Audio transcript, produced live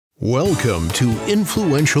Welcome to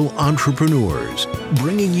Influential Entrepreneurs,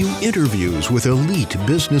 bringing you interviews with elite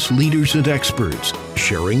business leaders and experts,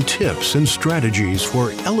 sharing tips and strategies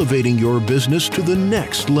for elevating your business to the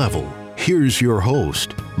next level. Here's your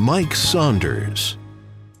host, Mike Saunders.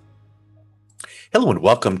 Hello and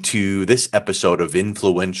welcome to this episode of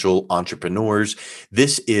Influential Entrepreneurs.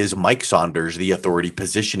 This is Mike Saunders, the Authority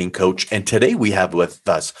Positioning Coach, and today we have with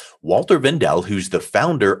us Walter Vendel, who's the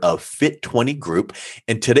founder of Fit20 Group,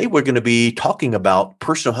 and today we're going to be talking about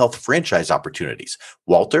personal health franchise opportunities.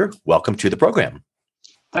 Walter, welcome to the program.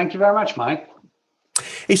 Thank you very much, Mike.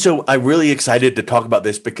 Hey, so I'm really excited to talk about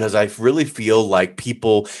this because I really feel like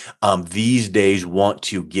people these days want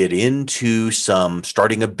to get into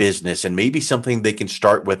starting a business and maybe something they can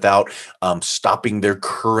start without stopping their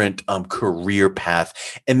current career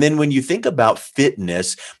path. And then when you think about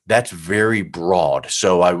fitness, that's very broad.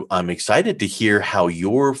 So I'm excited to hear how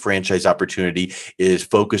your franchise opportunity is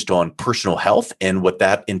focused on personal health and what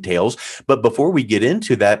that entails. But before we get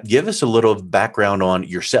into that, give us a little background on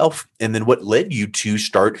yourself and then what led you to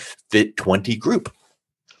start Fit20 Group.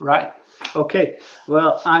 Right. Okay.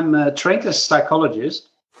 Well, I'm trained as a psychologist,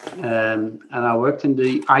 and I worked in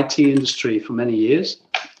the IT industry for many years.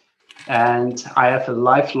 And I have a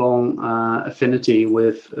lifelong affinity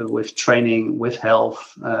with training, with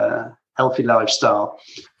health, healthy lifestyle.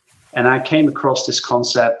 And I came across this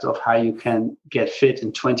concept of how you can get fit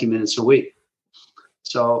in 20 minutes a week.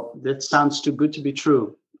 So that sounds too good to be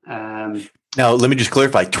true. Now, let me just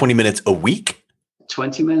clarify, 20 minutes a week?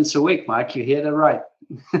 20 minutes a week, Mike. You hear that right.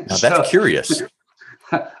 Now, that's curious.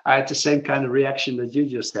 I had the same kind of reaction that you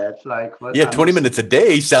just had. Like, what? Yeah, 20 minutes a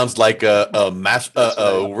day sounds like a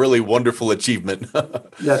really wonderful achievement.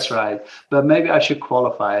 That's right. But maybe I should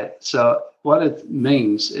qualify it. So what it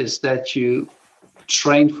means is that you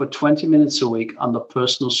train for 20 minutes a week under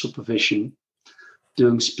personal supervision,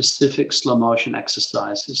 doing specific slow motion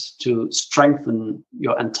exercises to strengthen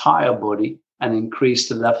your entire body and increase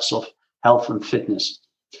the levels of health and fitness.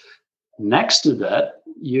 Next to that,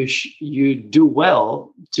 you do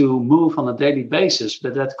well to move on a daily basis,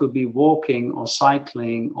 but that could be walking or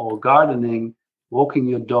cycling or gardening, walking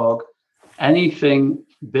your dog, anything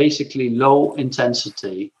basically low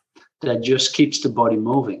intensity that just keeps the body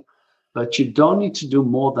moving. But you don't need to do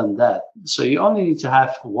more than that. So you only need to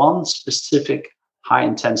have one specific high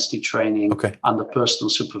intensity training under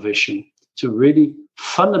personal supervision to really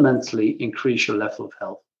fundamentally increase your level of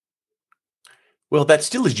health. Well, that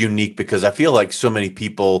still is unique because I feel like so many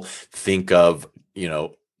people think of,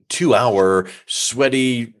 2-hour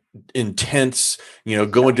sweaty, intense,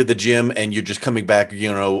 going to the gym and you're just coming back,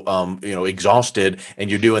 exhausted and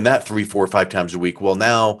you're doing that 3, 4, 5 times a week. Well,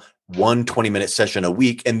 now 1 20-minute session a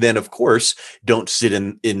week. And then, of course, don't sit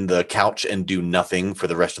in the couch and do nothing for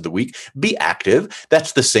the rest of the week. Be active.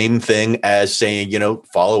 That's the same thing as saying,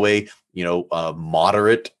 follow a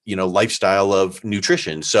moderate, lifestyle of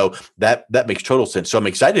nutrition. So that makes total sense. So I'm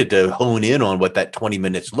excited to hone in on what that 20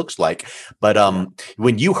 minutes looks like. But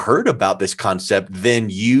when you heard about this concept, then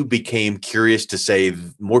you became curious to say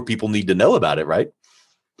more people need to know about it, right?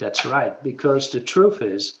 That's right. Because the truth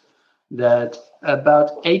is that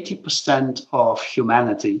about 80% of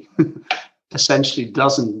humanity essentially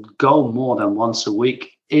doesn't go more than once a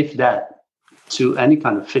week, if that, to any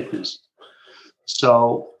kind of fitness.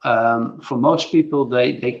 So for most people,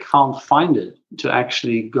 they can't find it to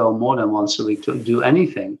actually go more than once a week to do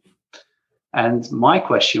anything. And my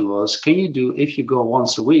question was, can you do, if you go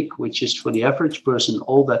once a week, which is for the average person,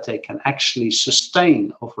 all that they can actually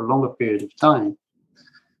sustain over a longer period of time?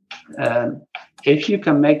 If you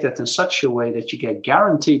can make that in such a way that you get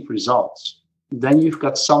guaranteed results, then you've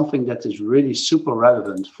got something that is really super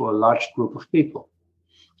relevant for a large group of people.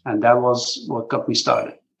 And that was what got me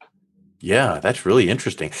started. Yeah, that's really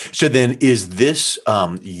interesting. So then is this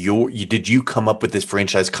did you come up with this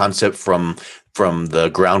franchise concept from the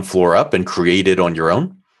ground floor up and create it on your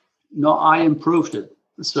own? No, I improved it.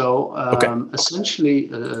 So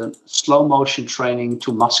essentially, slow motion training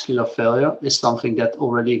to muscular failure is something that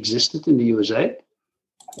already existed in the USA.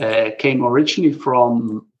 Came originally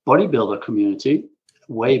from bodybuilder community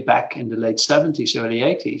way back in the late 70s, early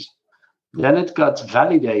 80s. Then it got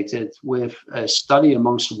validated with a study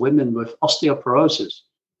amongst women with osteoporosis.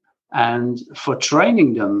 And for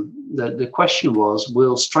training them, the question was,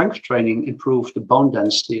 will strength training improve the bone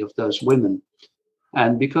density of those women?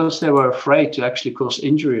 And because they were afraid to actually cause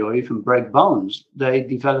injury or even break bones, they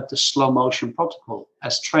developed a slow motion protocol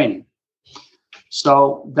as training.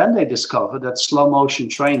 So then they discovered that slow motion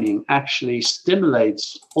training actually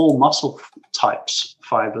stimulates all muscle types,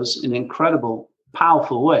 fibers, in an incredible,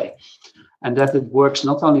 powerful way. and that it works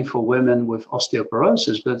not only for women with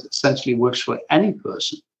osteoporosis, but essentially works for any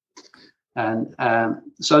person. And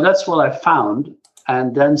so that's what I found.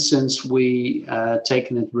 And then since we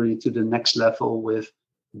taken it really to the next level with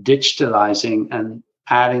digitalizing and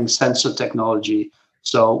adding sensor technology,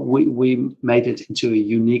 so we made it into a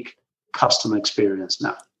unique customer experience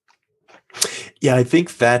now. Yeah, I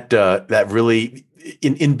think that that really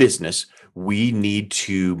in business, we need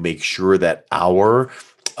to make sure that our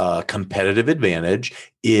competitive advantage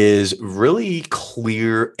is really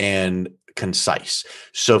clear and concise.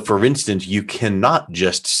 So, for instance, you cannot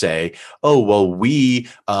just say, "Oh, well, we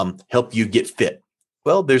help you get fit."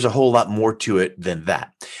 Well, there's a whole lot more to it than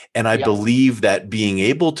that. And I believe that being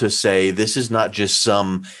able to say this is not just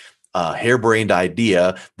some harebrained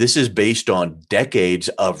idea. This is based on decades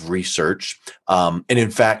of research. And in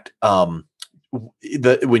fact,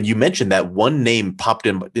 when you mentioned that, one name popped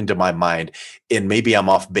into my mind, and maybe I'm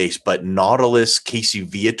off base, but Nautilus Casey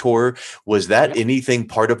Viator, was that anything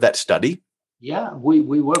part of that study? Yeah, we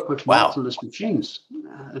work with Nautilus machines,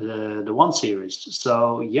 the 1 series.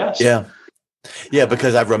 So yes. Yeah. Yeah,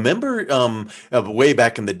 because I remember way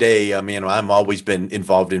back in the day, I mean, I've always been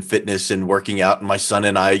involved in fitness and working out. And my son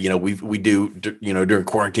and I, we do, during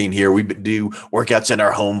quarantine here, we do workouts in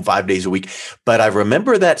our home 5 days a week. But I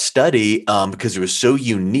remember that study because it was so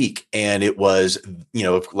unique, and it was,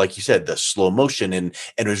 like you said, the slow motion, and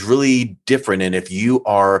it was really different. And if you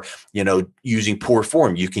are, using poor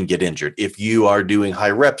form, you can get injured. If you are doing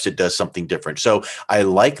high reps, it does something different. So I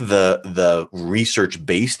like the research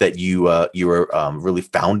base that you were really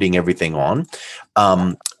founding everything on.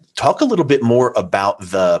 Talk a little bit more about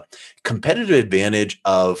the competitive advantage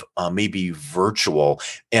of maybe virtual.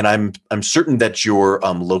 And I'm certain that your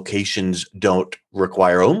locations don't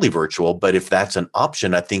require only virtual, but if that's an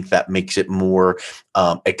option, I think that makes it more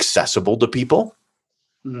accessible to people.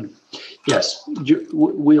 Yes,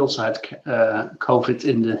 we also had COVID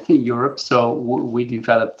in Europe, so we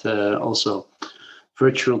developed also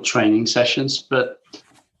virtual training sessions, but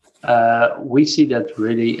we see that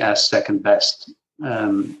really as second best.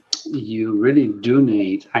 You really do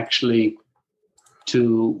need actually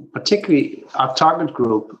to, particularly our target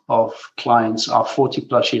group of clients are 40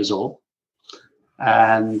 plus years old,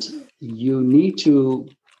 and you need to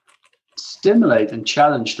stimulate and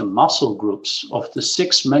challenge the muscle groups of the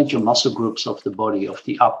 6 major muscle groups of the body, of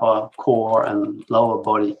the upper core and lower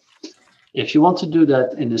body. If you want to do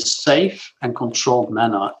that in a safe and controlled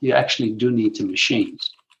manner, you actually do need the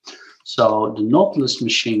machines. So the Nautilus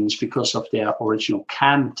machines, because of their original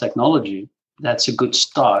CAM technology, that's a good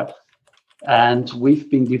start. And we've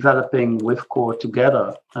been developing with Core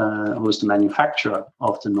together, who is the manufacturer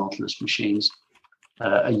of the Nautilus machines,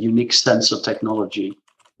 a unique sensor technology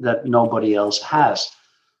that nobody else has.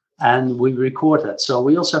 And we record that. So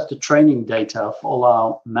we also have the training data of all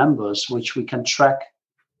our members, which we can track.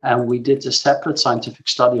 And we did a separate scientific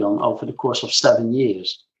study on over the course of 7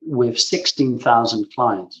 years with 16,000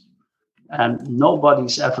 clients. And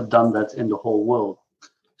nobody's ever done that in the whole world.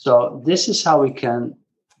 So this is how we can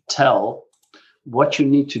tell what you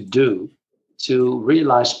need to do to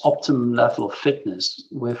realize optimum level of fitness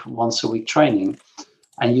with once a week training.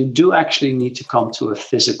 And you do actually need to come to a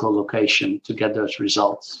physical location to get those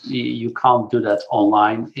results. You can't do that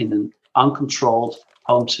online in an uncontrolled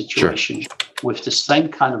home situation with the same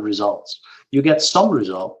kind of results. You get some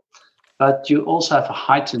result, but you also have a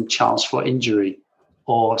heightened chance for injury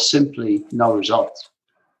or simply no results.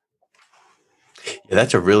 Yeah,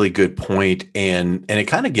 that's a really good point. And it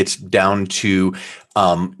kind of gets down to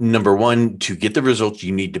number one, to get the results,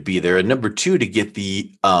 you need to be there. And number two, to get the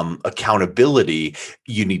accountability,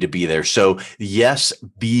 you need to be there. So yes,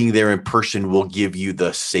 being there in person will give you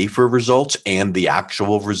the safer results and the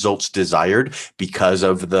actual results desired because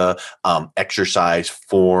of the exercise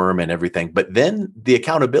form and everything. But then the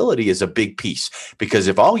accountability is a big piece, because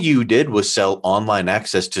if all you did was sell online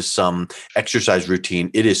access to some exercise routine,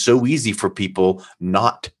 it is so easy for people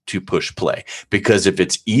not to push play, because if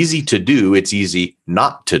it's easy to do, it's easy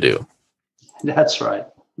not to do. That's right.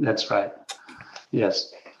 That's right.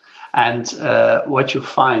 Yes. And what you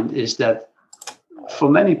find is that for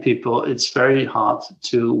many people, it's very hard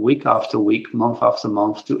to week after week, month after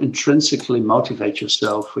month, to intrinsically motivate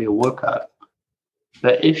yourself for your workout.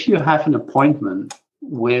 But if you have an appointment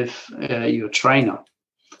with your trainer,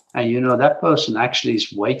 and you know that person actually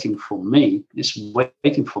is waiting for me, is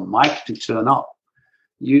waiting for Mike to turn up,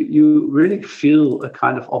 you really feel a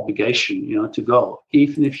kind of obligation, to go.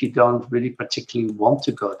 Even if you don't really particularly want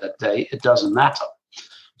to go that day, it doesn't matter.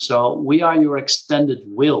 So we are your extended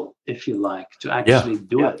will, if you like, to actually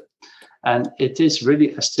do it. And it is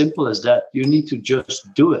really as simple as that. You need to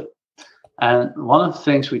just do it. And one of the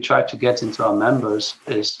things we try to get into our members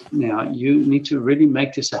is, you need to really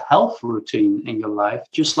make this a health routine in your life,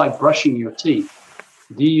 just like brushing your teeth.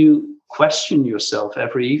 Do you question yourself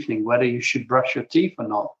every evening whether you should brush your teeth or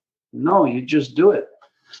not? No, you just do it.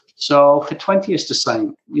 So Fit20 is the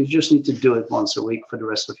same. You just need to do it once a week for the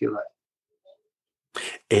rest of your life.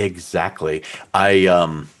 Exactly.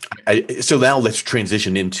 So now let's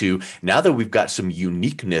transition into, now that we've got some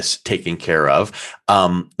uniqueness taken care of,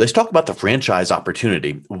 let's talk about the franchise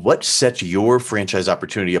opportunity. What sets your franchise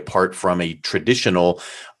opportunity apart from a traditional,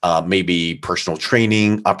 maybe personal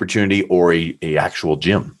training opportunity or a actual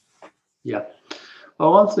gym? Yeah.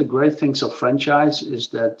 Well, one of the great things of franchise is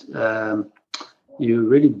that you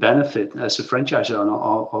really benefit as a franchise owner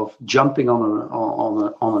of jumping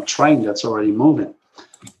on a train that's already moving.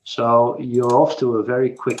 So you're off to a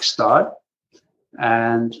very quick start.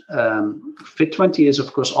 And Fit20 is,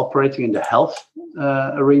 of course, operating in the health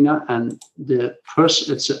arena, and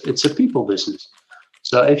it's a people business.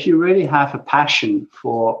 So if you really have a passion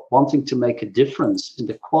for wanting to make a difference in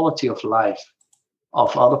the quality of life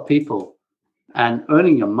of other people and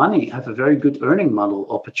earning your money, have a very good earning model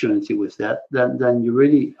opportunity with that, then you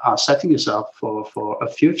really are setting yourself for a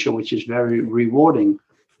future which is very rewarding,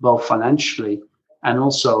 both financially and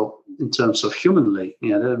also in terms of humanly.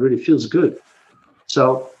 That really feels good.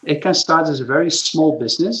 So it can start as a very small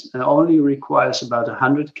business and only requires about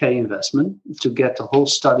 100K investment to get the whole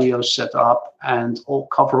studio set up and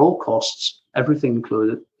cover all costs, everything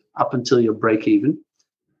included, up until you break even.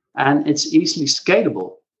 And it's easily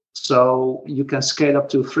scalable. So you can scale up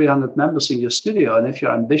to 300 members in your studio. And if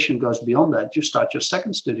your ambition goes beyond that, you start your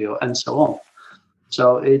second studio and so on.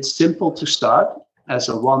 So it's simple to start as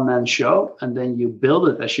a one-man show, and then you build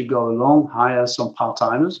it as you go along, hire some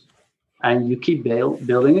part-timers, and you keep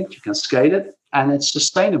building it. You can scale it, and it's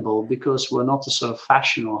sustainable because we're not a sort of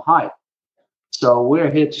fashion or hype. So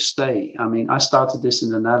we're here to stay. I mean, I started this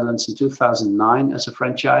in the Netherlands in 2009 as a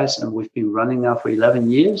franchise, and we've been running now for 11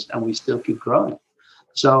 years, and we still keep growing.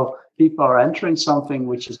 So people are entering something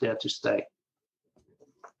which is there to stay.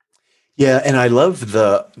 Yeah, and I love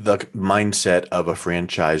the mindset of a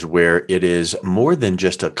franchise where it is more than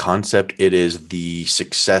just a concept, it is the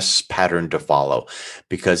success pattern to follow,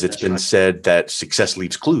 because it's been said that success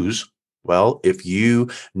leaves clues. Well, if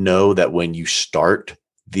you know that when you start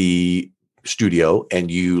the studio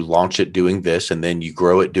and you launch it doing this and then you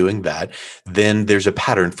grow it doing that, then there's a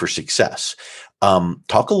pattern for success.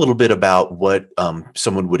 Talk a little bit about what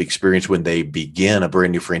someone would experience when they begin a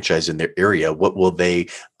brand new franchise in their area. What will they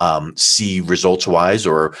see results wise,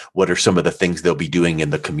 or what are some of the things they'll be doing in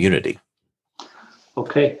the community?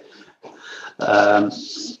 Okay.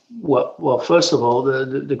 Well, first of all,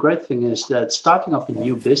 the great thing is that starting up a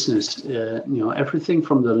new business, everything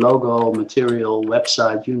from the logo, material,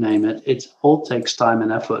 website, you name it, it all takes time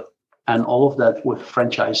and effort. And all of that with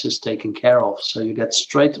franchises taken care of. So you get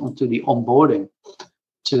straight onto the onboarding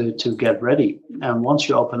to get ready. And once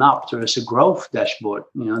you open up, there is a growth dashboard,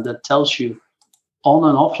 that tells you on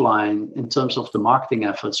and offline in terms of the marketing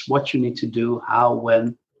efforts, what you need to do, how,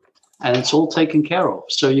 when, and it's all taken care of.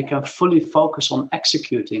 So you can fully focus on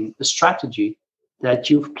executing the strategy that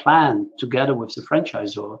you've planned together with the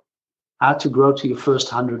franchisor, how to grow to your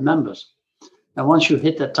first 100 members. And once you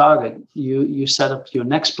hit that target, you set up your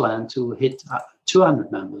next plan to hit 200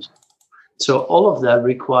 members. So all of that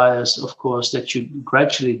requires, of course, that you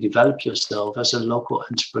gradually develop yourself as a local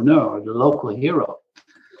entrepreneur or the local hero.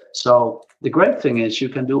 So the great thing is you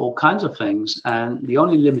can do all kinds of things, and the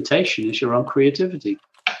only limitation is your own creativity.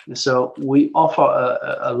 So we offer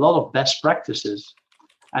a lot of best practices,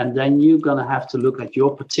 and then you're going to have to look at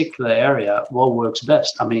your particular area, what works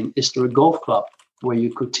best. I mean, is there a golf club where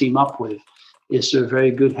you could team up with? Is there a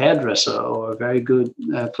very good hairdresser or a very good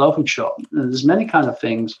clothing shop? And there's many kind of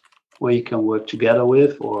things where you can work together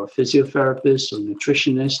with, or a physiotherapist or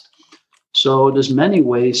nutritionist. So there's many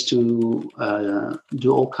ways to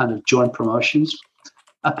do all kind of joint promotions,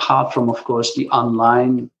 apart from, of course, the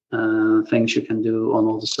online things you can do on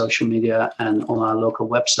all the social media and on our local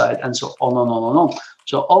website, and so on and on and on.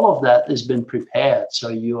 So all of that has been prepared. So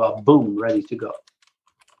you are, boom, ready to go.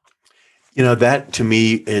 That to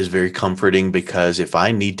me is very comforting, because if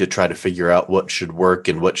I need to try to figure out what should work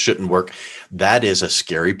and what shouldn't work, that is a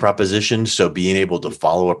scary proposition. So being able to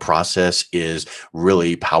follow a process is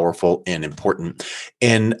really powerful and important.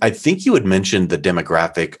 And I think you had mentioned the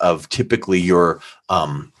demographic of typically your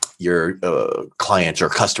clients or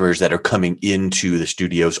customers that are coming into the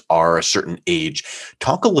studios are a certain age.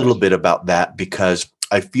 Talk a little bit about that, because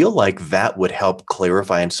I feel like that would help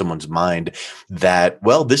clarify in someone's mind that,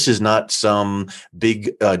 well, this is not some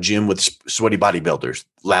big gym with sweaty bodybuilders,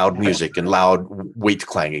 loud music and loud weight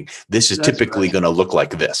clanging. This is That's typically right. going to look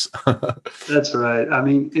like this. That's right. I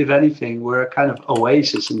mean, if anything, we're a kind of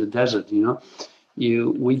oasis in the desert,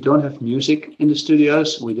 we don't have music in the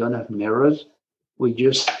studios, we don't have mirrors. We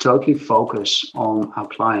just totally focus on our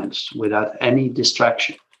clients without any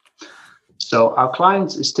distraction. So our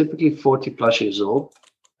clients is typically 40 plus years old.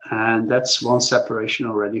 And that's one separation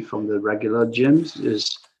already from the regular gyms,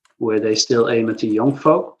 is where they still aim at the young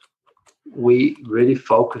folk. We really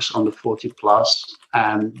focus on the 40 plus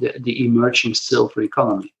and the emerging silver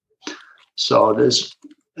economy. So there's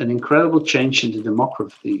an incredible change in the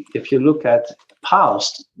demography. If you look at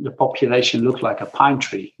past, the population looked like a pine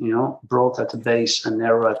tree, broad at the base and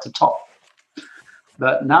narrow at the top.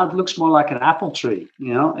 But now it looks more like an apple tree,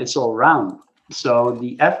 it's all round. So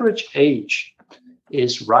the average age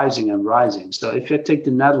is rising and rising. So if you take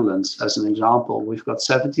the Netherlands as an example, we've got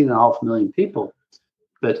 17.5 million people,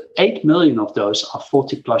 but 8 million of those are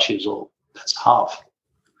 40 plus years old. That's half.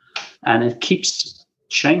 And it keeps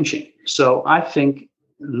changing. So I think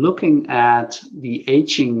looking at the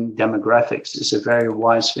aging demographics is a very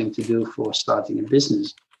wise thing to do for starting a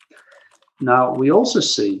business. Now, we also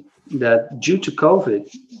see that due to COVID,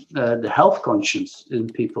 the health conscience in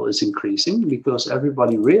people is increasing because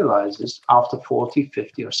everybody realizes after 40,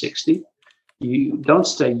 50, or 60, you don't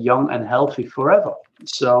stay young and healthy forever.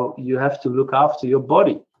 So you have to look after your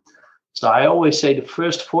body. So I always say the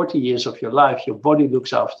first 40 years of your life, your body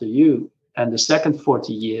looks after you. And the second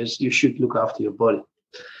 40 years, you should look after your body.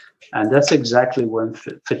 And that's exactly when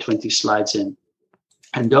Fit20 slides in.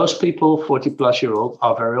 And those people, 40 plus year old,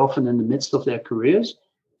 are very often in the midst of their careers.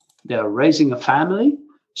 They're raising a family.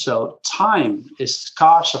 So time is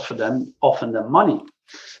scarcer for them often than money.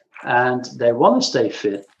 And they want to stay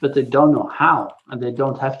fit, but they don't know how. And they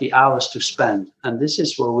don't have the hours to spend. And this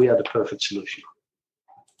is where we are the perfect solution.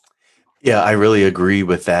 Yeah, I really agree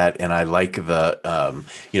with that. And I like the,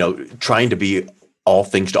 trying to be all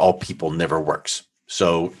things to all people never works.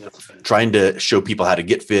 So trying to show people how to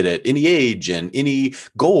get fit at any age and any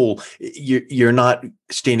goal, you're not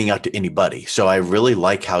standing out to anybody. So I really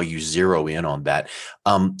like how you zero in on that.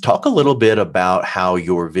 Talk a little bit about how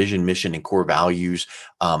your vision, mission, and core values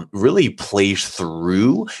really plays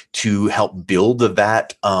through to help build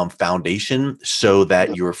that foundation so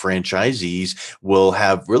that your franchisees will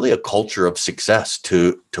have really a culture of success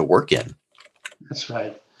to work in. That's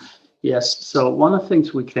right. Yes. So one of the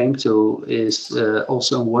things we came to is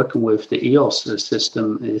also working with the EOS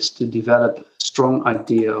system is to develop a strong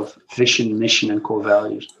idea of vision, mission, and core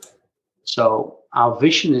values. So our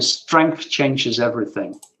vision is strength changes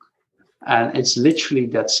everything. And it's literally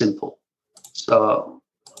that simple. So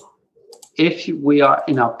if we are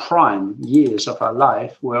in our prime years of our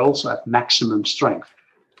life, we're also at maximum strength,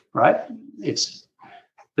 right?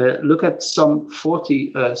 Look at some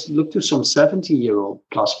 40, look to some 70-year-old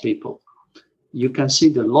plus people. You can see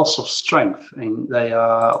the loss of strength, and they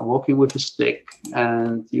are walking with a stick,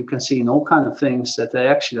 and you can see in all kinds of things that they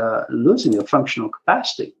actually are losing their functional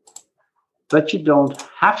capacity. But you don't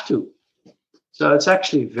have to. So it's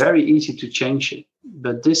actually very easy to change it.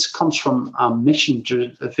 But this comes from our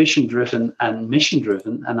vision-driven and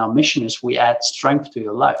mission-driven, and our mission is we add strength to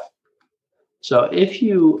your life. So if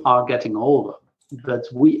you are getting older, but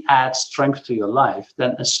we add strength to your life,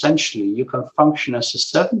 then essentially you can function as a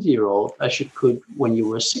 70-year-old as you could when you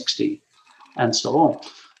were 60, and so on.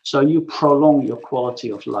 So you prolong your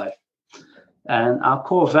quality of life. And our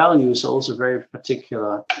core values are also very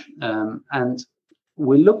particular. And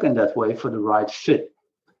we look in that way for the right fit.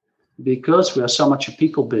 Because we are so much a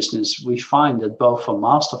people business, we find that both for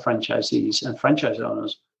master franchisees and franchise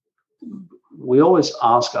owners, we always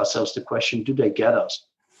ask ourselves the question, do they get us?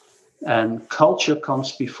 And culture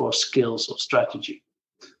comes before skills or strategy.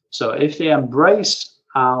 So if they embrace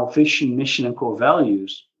our vision, mission, and core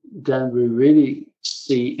values, then we really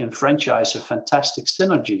see in franchise a fantastic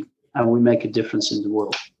synergy, and we make a difference in the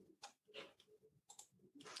world.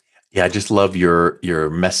 Yeah, I just love your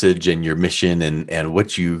message and your mission and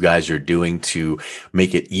what you guys are doing to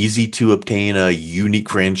make it easy to obtain a unique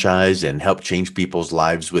franchise and help change people's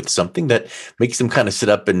lives with something that makes them kind of sit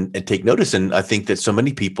up and take notice. And I think that so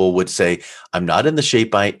many people would say, I'm not in the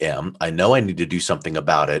shape I am. I know I need to do something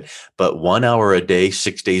about it, but 1 hour a day,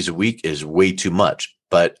 6 days a week is way too much.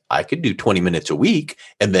 But I could do 20 minutes a week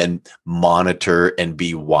and then monitor and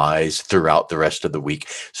be wise throughout the rest of the week.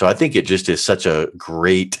 So I think it just is such a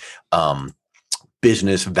great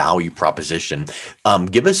business value proposition.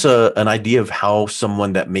 Give us an idea of how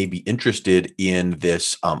someone that may be interested in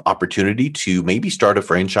this opportunity to maybe start a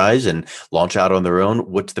franchise and launch out on their own.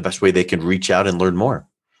 What's the best way they can reach out and learn more?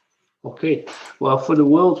 Okay. Well, for the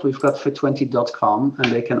world, we've got fit20.com,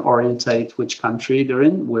 and they can orientate which country they're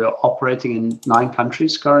in. We're operating in 9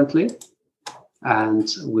 countries currently, and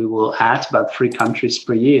we will add about 3 countries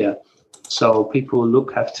per year. So people who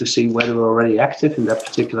have to see whether we're already active in that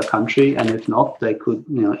particular country, and if not, they could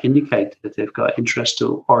indicate that they've got interest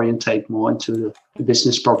to orientate more into the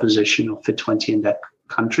business proposition of Fit20 in that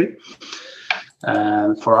country.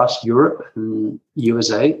 For us, Europe and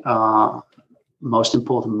USA are most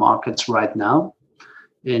important markets right now.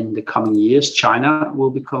 In the coming years, China will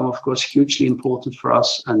become, of course, hugely important for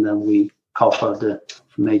us, and then we cover the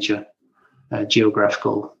major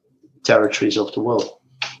geographical territories of the world.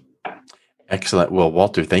 Excellent. Well,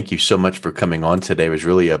 Walter, thank you so much for coming on today. It was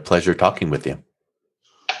really a pleasure talking with you.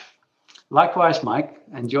 Likewise, Mike.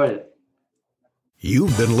 Enjoyed it.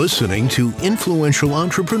 You've been listening to Influential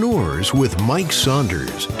Entrepreneurs with Mike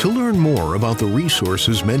Saunders. To learn more about the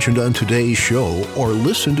resources mentioned on today's show or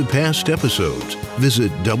listen to past episodes,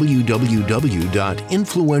 visit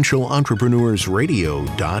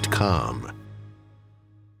www.influentialentrepreneursradio.com.